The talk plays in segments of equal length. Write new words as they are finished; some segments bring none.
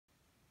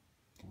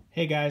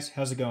Hey guys,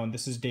 how's it going?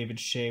 This is David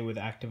Shea with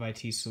Active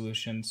IT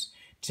Solutions.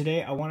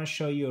 Today I want to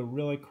show you a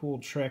really cool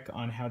trick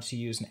on how to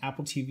use an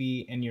Apple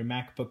TV and your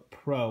MacBook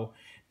Pro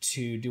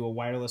to do a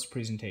wireless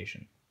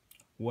presentation.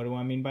 What do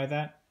I mean by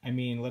that? I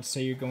mean, let's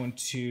say you're going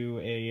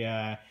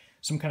to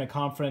some kind of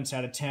conference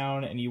out of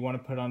town and you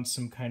want to put on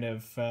some kind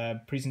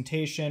of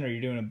presentation, or you're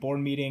doing a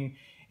board meeting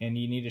and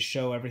you need to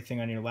show everything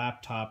on your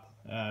laptop,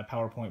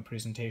 PowerPoint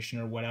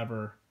presentation or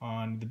whatever,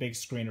 on the big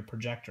screen or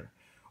projector.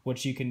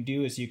 What you can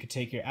do is you could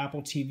take your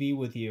Apple TV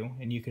with you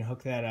and you can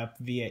hook that up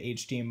via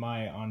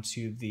HDMI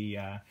onto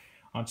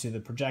the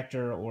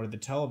projector or the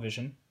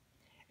television,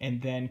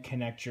 and then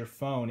connect your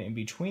phone in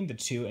between the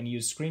two and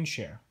use screen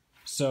share.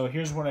 So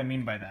here's what I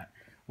mean by that.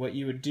 What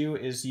you would do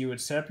is you would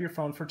set up your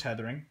phone for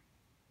tethering,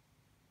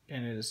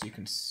 and as you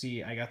can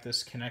see, I got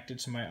this connected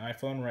to my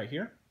iPhone right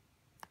here.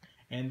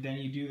 And then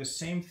you do the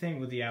same thing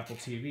with the Apple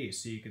TV.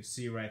 So you can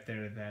see right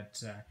there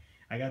that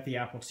I got the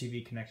Apple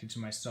TV connected to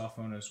my cell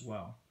phone as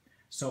well.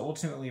 So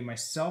ultimately, my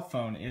cell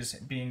phone is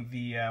being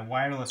the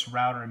wireless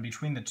router in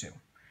between the two.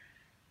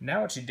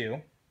 Now what you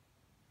do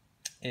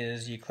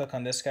is you click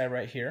on this guy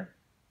right here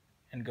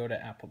and go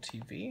to Apple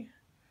TV,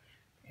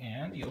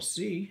 and you'll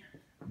see,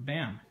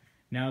 bam,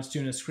 now it's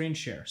doing a screen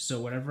share. So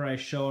whatever I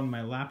show on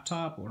my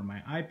laptop or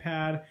my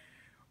iPad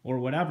or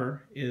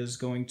whatever is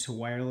going to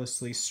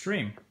wirelessly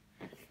stream.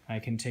 I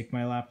can take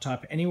my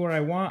laptop anywhere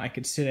I want. I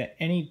could sit at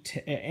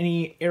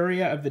any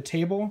area of the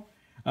table.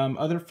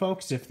 Other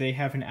folks, if they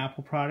have an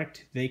Apple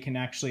product, they can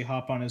actually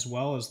hop on as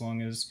well, as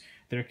long as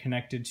they're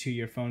connected to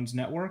your phone's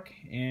network,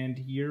 and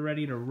you're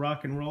ready to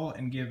rock and roll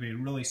and give a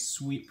really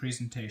sweet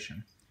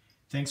presentation.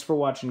 Thanks for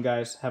watching,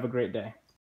 guys. Have a great day.